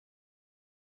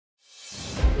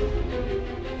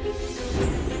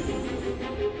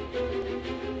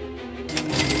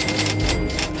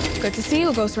Good to see you,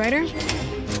 Ghostwriter.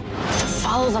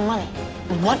 Follow the money.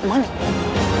 What money?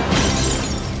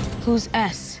 Who's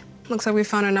S? Looks like we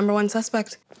found our #1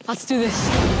 suspect. Let's do this.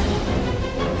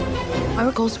 Why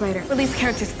would Ghostwriter release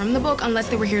characters from the book unless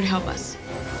they were here to help us?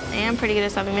 I am pretty good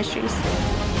at solving mysteries.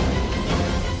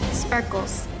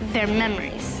 Sparkles, they're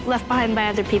memories left behind by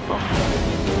other people.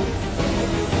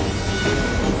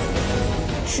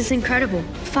 This is incredible.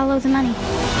 Follow the money.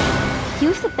 You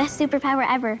have the best superpower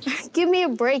ever. Give me a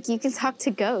break. You can talk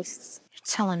to ghosts. You're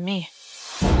telling me.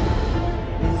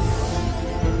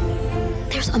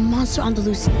 There's a monster on the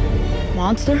loose.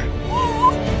 Monster?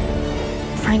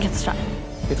 Frankenstein.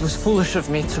 It was foolish of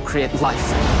me to create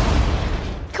life.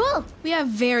 Cool. We have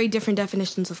very different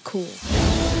definitions of cool.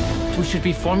 We should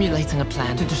be formulating a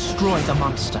plan to destroy the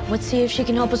monster. Let's see if she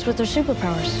can help us with her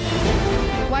superpowers.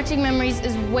 Watching memories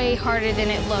is way harder than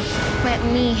it looks. Let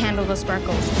me handle the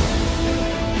sparkles.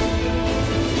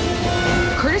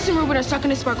 Curtis and Ruben are stuck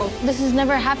in a sparkle. This has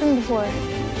never happened before.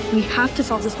 We have to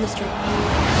solve this mystery.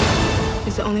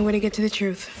 It's the only way to get to the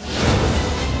truth.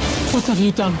 What have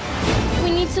you done?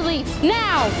 We need to leave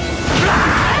now.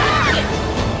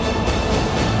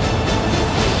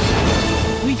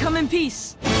 We come in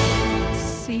peace.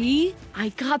 See? I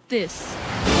got this.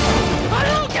 I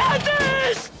don't got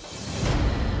this!